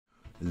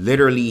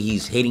literally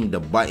he's hitting the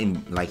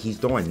button, like he's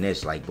doing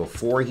this, like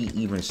before he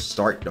even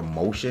start the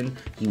motion,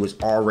 he was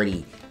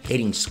already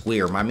hitting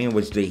square. My man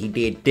he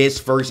did this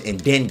first and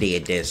then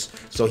did this.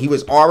 So he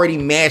was already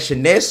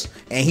mashing this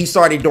and he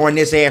started doing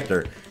this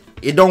after.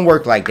 It don't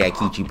work like that,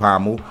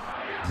 Kichipamu.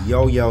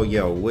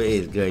 Yo, what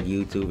is good,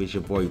 YouTube? It's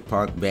your boy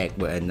Punk back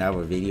with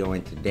another video,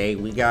 and today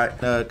we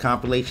got a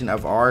compilation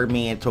of our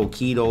man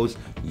Tokido's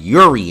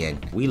Urien.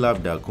 We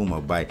love the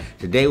Akuma, but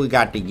today we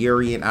got the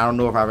Urien. I don't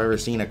know if I've ever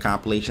seen a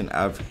compilation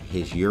of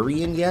his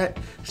Urien yet,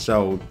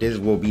 so this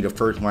will be the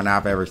first one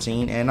I've ever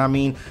seen. And I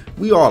mean,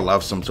 we all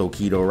love some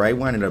Tokido, right?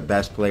 One of the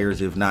best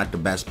players, if not the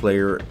best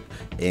player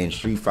in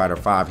Street Fighter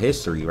V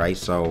history, right?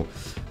 So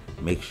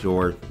make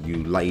sure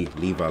you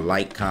leave a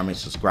like, comment,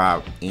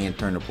 subscribe, and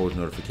turn the post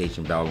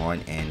notification bell on,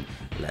 and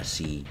let's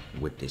see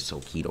what this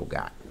Tokido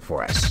got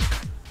for us.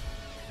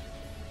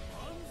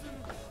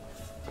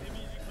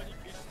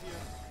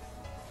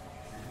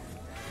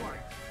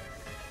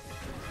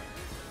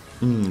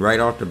 Right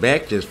off the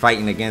bat, just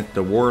fighting against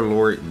the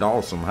Warlord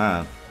Dawson,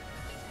 huh?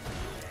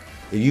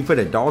 If you put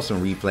a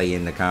Dawson replay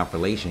in the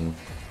compilation,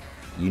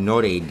 you know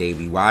they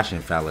be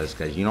washing fellas,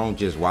 because you don't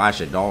just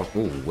wash a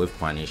Dawson. Ooh, whiff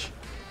punish.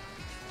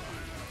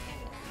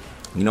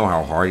 You know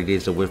how hard it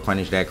is to whiff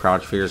punish that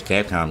crouch fierce?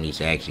 Capcom needs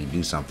to actually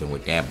do something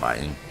with that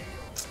button.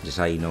 Just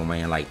how you know,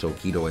 man, like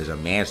Tokido is a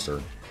master.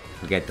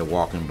 Look at the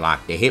walk and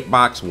block. The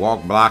hitbox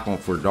walk block on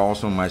for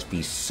Dawson must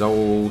be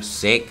so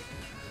sick.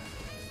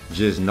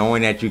 Just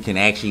knowing that you can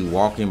actually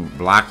walk and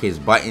block his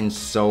buttons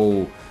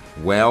so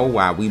well,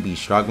 while we be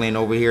struggling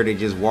over here to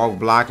just walk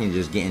block and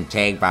just getting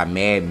tagged by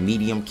mad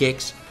medium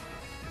kicks.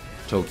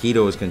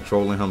 Tokido is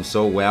controlling him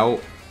so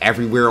well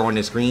everywhere on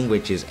the screen,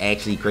 which is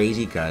actually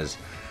crazy because,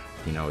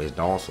 you know, it's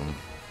Dawson.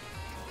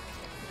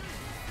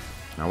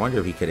 I wonder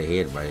if he could have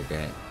headbutted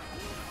that.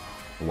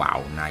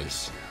 Wow,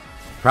 nice.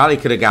 Probably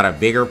could have got a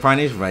bigger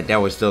punish, but that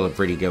was still a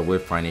pretty good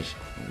whiff punish.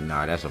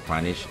 Nah, that's a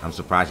punish. I'm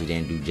surprised he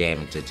didn't do jab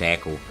into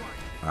tackle.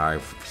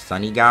 Alright,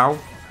 Sunny Guile.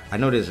 I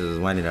know this is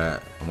one of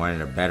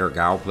the better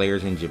Guile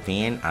players in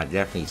Japan. I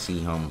definitely see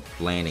him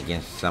playing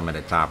against some of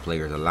the top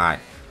players a lot.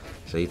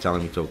 So you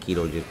telling me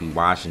Tokido just be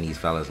washing these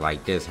fellas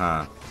like this,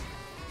 huh?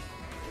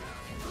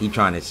 He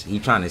trying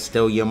to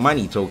steal your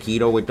money,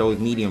 Tokido, with those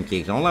medium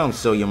kicks. Don't let him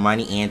steal your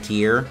money,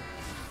 anti-air.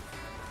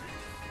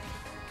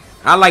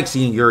 I like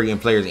seeing Urien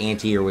players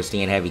anti-air with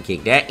stand heavy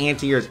kick. That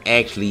anti-air is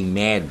actually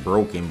mad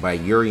broken, but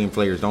Urien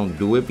players don't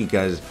do it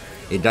because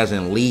it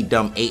doesn't lead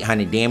them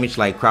 800 damage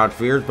like crouch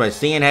fierce. But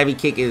stand heavy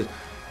kick is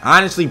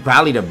honestly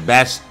probably the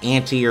best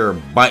anti-air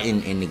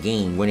button in the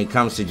game when it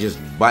comes to just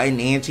button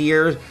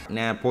anti-airs.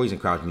 Nah, poison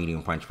crouch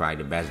medium punch probably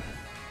the best.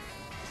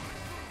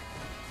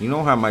 You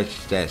know how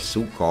much that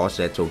suit costs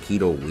that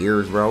Tokido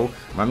wears, bro?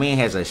 My man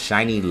has a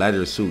shiny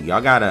leather suit.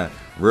 Y'all gotta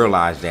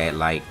realize that,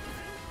 like,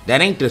 that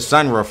ain't the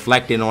sun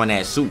reflecting on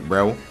that suit,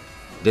 bro.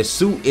 The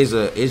suit is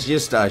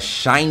just a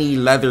shiny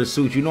leather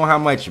suit. You know how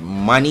much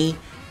money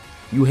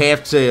you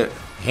have to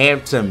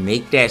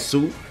make that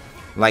suit?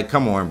 Like,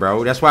 come on,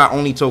 bro. That's why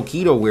only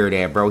Tokido wear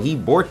that, bro. He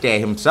bought that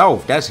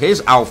himself. That's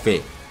his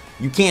outfit.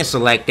 You can't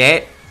select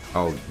that.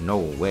 Oh, no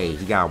way.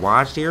 He got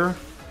watched here?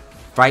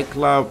 Fight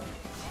Club.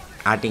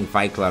 I think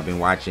Fight Club been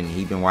watching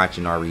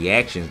our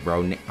reactions,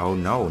 bro. Oh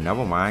no,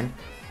 never mind.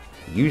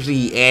 Usually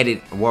he added,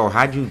 whoa,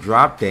 how'd you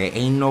drop that?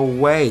 Ain't no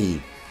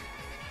way.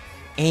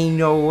 Ain't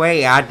no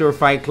way. After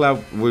Fight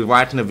Club was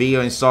watching the video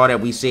and saw that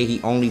we said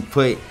he only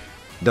put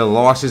the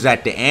losses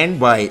at the end,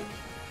 but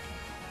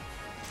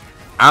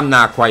I'm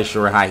not quite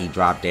sure how he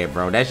dropped that,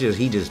 bro. That's just,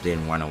 he just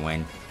didn't want to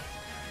win.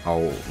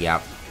 Oh,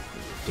 yep.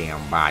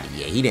 Damn body.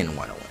 Yeah, he didn't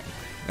want to win.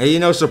 And you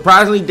know,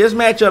 surprisingly, this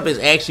matchup is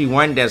actually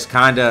one that's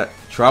kind of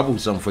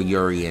troublesome for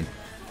Urien.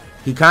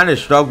 He kind of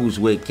struggles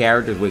with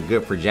characters with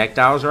good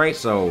projectiles, right?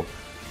 So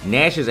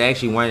Nash is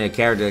actually one of the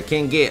characters that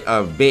can get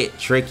a bit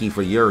tricky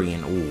for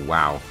Urien. Ooh,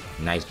 wow.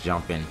 Nice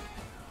jumping.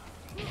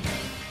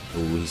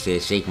 Ooh, he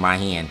said, shake my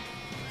hand.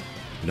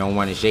 You don't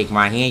want to shake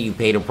my hand, you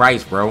pay the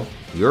price, bro.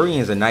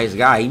 Urien's a nice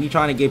guy. He be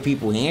trying to give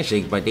people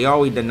handshakes, but they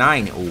always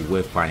denying it. Ooh,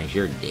 whiff punish.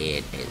 You're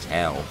dead as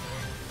hell.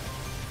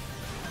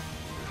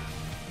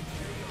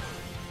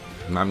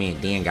 My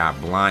man Dan got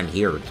blonde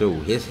hair too.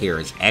 His hair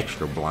is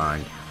extra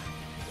blonde.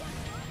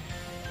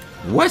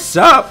 What's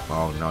up?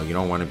 Oh no, you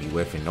don't want to be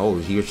whiffing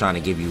those. He was trying to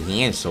give you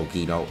hands,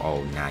 Tokido.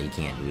 Oh nah, you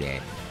can't do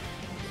that.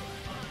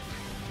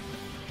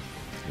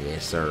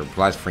 Yes sir,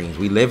 plus frames.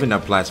 We live in the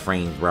plus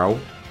frames, bro.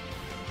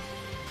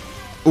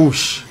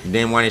 Oosh,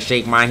 didn't want to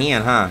shake my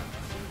hand, huh?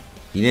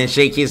 You didn't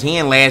shake his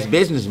hand last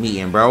business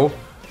meeting, bro.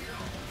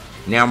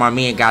 Now my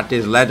man got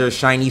this leather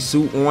shiny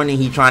suit on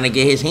and he trying to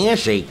get his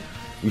handshake.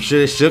 You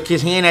should have shook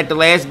his hand at the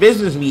last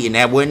business meeting.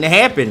 That wouldn't have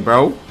happened,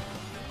 bro.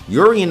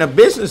 Urien a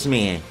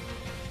businessman.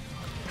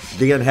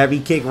 Stand heavy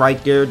kick right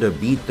there to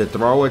beat the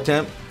throw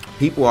attempt.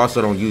 People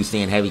also don't use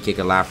stand heavy kick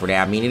a lot for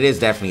that. I mean, it is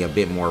definitely a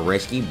bit more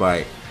risky,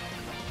 but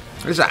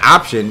there's an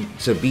option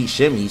to beat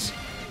shimmies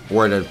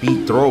or to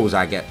beat throws,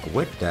 I guess.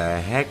 What the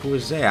heck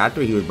was that? I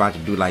thought he was about to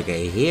do like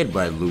a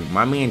headbutt loop.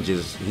 My man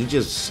he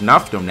just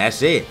snuffed him.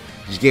 That's it.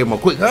 Just gave him a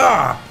quick,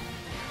 ah!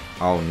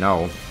 Oh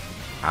no.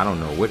 I don't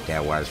know what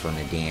that was from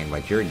the Dan,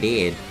 but you're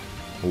dead.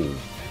 Ooh,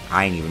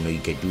 I didn't even know you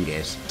could do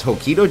this.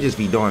 Tokido just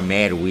be doing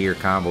mad weird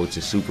combos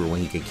to super when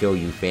he could kill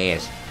you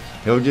fast.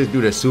 He'll just do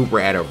the super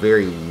at a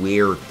very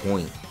weird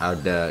point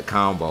of the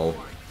combo.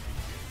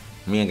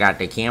 Man got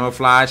the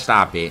camouflage,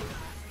 stop it.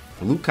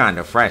 Look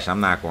kinda fresh, I'm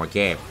not gonna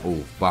cap.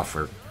 Ooh,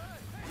 buffer.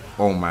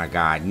 Oh my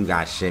god, you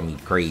got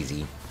shimmied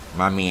crazy.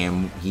 My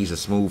man, he's a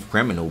smooth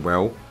criminal,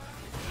 bro.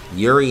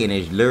 Urien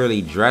is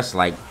literally dressed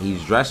like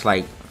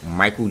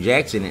Michael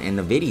Jackson in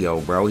the video,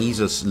 bro.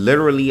 He's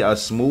literally a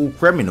smooth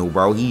criminal,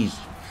 bro. He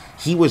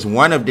was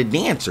one of the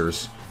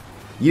dancers.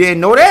 You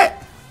didn't know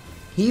that?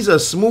 He's a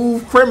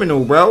smooth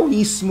criminal, bro.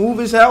 He's smooth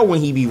as hell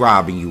when he be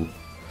robbing you.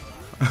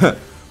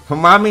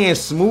 My man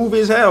smooth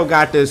as hell,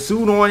 got the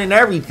suit on and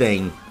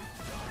everything.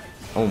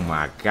 Oh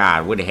my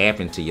god, what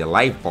happened to your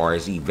life bar?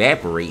 Is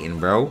evaporating,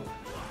 bro.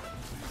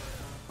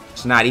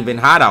 It's not even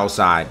hot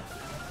outside.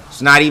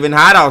 It's not even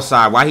hot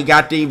outside. Why he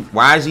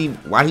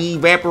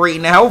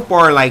evaporating the health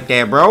bar like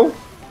that, bro?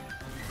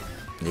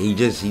 He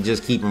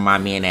just keeping my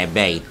man at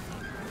bay.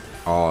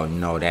 Oh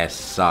no, that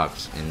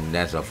sucks. And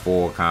that's a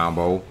full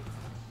combo.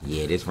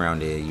 Yeah, this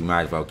round is, you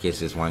might as well kiss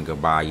this one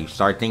goodbye. You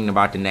start thinking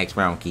about the next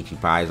round,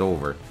 KitanaPrime is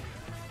over.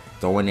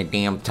 Throw in the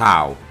damn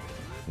towel.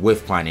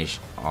 Whiff punish.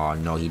 Oh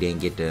no, he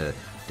didn't get the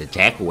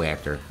tackle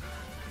after.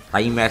 How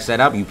you mess that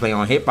up? You play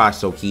on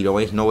hitbox, Tokido.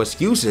 There's no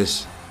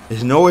excuses.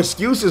 There's no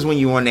excuses when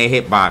you on that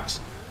hitbox.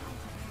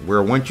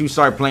 Where once you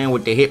start playing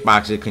with the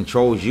hitbox, it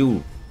controls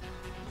you.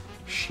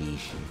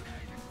 Sheesh.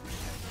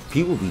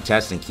 People be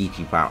testing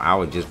KitanaPrime. I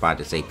was just about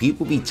to say,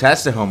 people be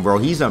testing him, bro.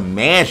 He's a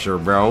masher,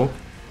 bro.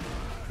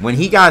 When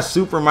he got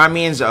super, my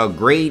man's a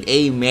grade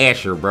A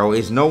masher, bro.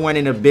 It's no one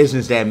in the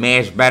business that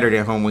mashed better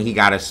than him when he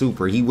got a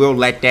super. He will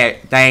let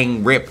that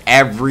thing rip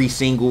every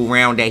single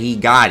round that he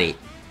got it.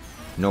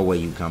 No way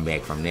you come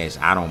back from this.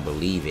 I don't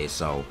believe it.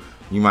 So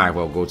you might as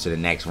well go to the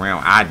next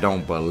round. I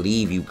don't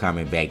believe you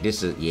coming back.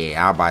 This is,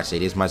 yeah, I was about to say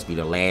this must be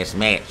the last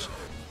match.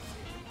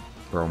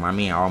 Bro, my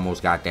man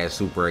almost got that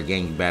super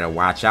again. You better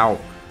watch out.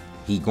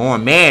 He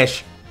going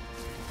mash.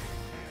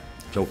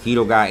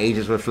 Tokido got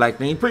Aegis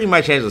reflecting. He pretty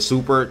much has a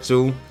super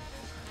too.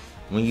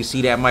 When you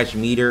see that much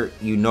meter,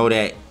 you know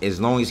that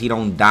as long as he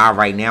don't die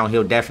right now,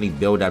 he'll definitely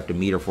build up the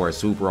meter for a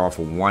super off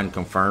of one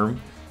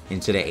confirm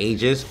into the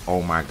Aegis.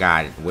 Oh my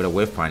god, with a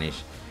whiff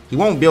punish. He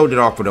won't build it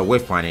off with a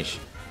whiff punish.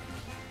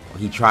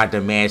 He tried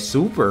to mash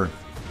super.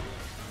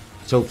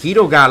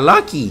 Tokido got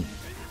lucky.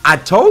 I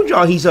told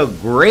y'all he's a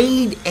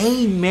grade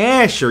A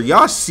masher.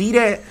 Y'all see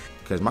that?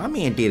 Because my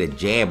man did a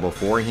jab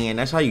beforehand.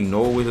 That's how you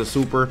know it was a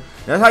super.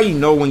 That's how you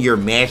know when you're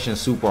mashing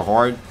super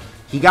hard.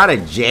 He got a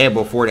jab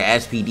before the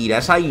SPD.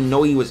 That's how you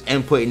know he was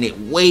inputting it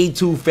way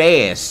too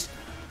fast.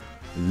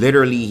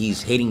 Literally,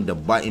 he's hitting the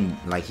button.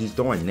 Like, he's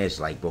doing this.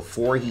 Like,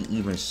 before he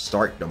even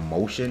start the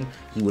motion,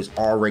 he was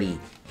already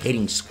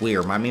hitting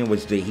square. My man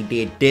he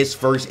did this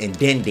first and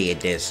then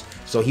did this.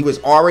 So he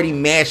was already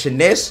mashing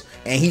this,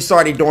 and he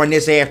started doing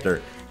this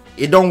after.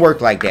 It don't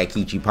work like that,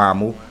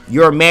 KitanaPrime.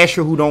 You're a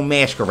masher who don't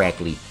mash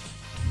correctly.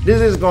 This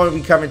is going to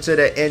be coming to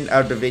the end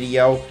of the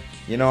video.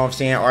 You know what I'm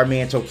saying? Our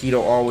man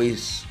Tokido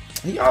always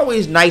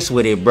nice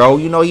with it, bro.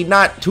 You know, he's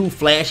not too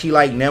flashy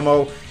like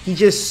Nemo. He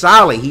just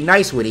solid. He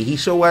nice with it. He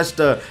show us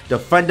the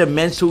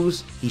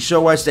fundamentals. He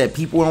show us that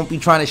people don't be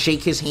trying to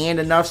shake his hand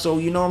enough. So,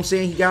 you know what I'm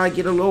saying? He got to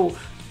get a little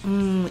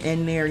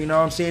in there. You know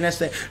what I'm saying? That's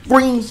the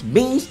greens,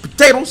 beans,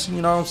 potatoes.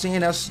 You know what I'm saying?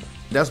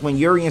 That's when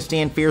Urien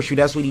stand fair shoe.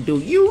 That's what he do.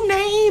 You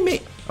name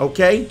it.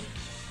 Okay?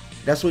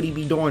 That's what he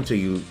be doing to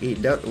you.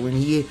 When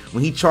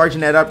he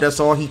charging that up,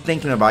 that's all he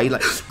thinking about. He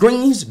like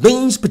greens,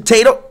 beans,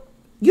 potato,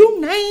 you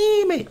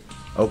name it.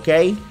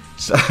 Okay,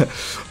 so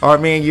our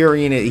man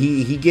Urien,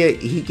 he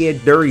get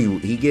dirty.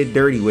 He get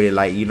dirty with it,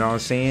 like, you know what I'm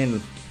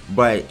saying.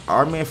 But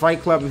our man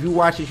Fight Club, if you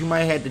watch it, you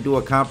might have to do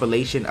a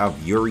compilation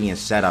of Urien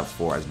setups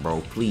for us,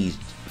 bro. Please,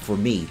 for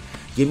me,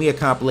 give me a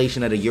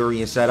compilation of the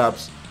Urien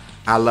setups.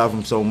 I love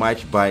him so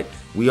much. But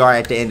we are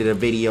at the end of the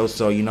video,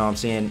 so you know what I'm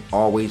saying.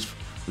 Always.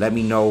 Let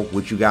me know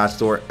what you guys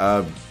thought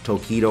of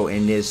Tokido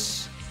in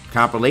this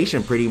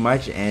compilation pretty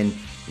much. And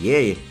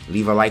yeah,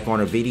 leave a like on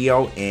the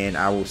video and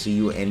I will see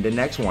you in the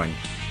next one.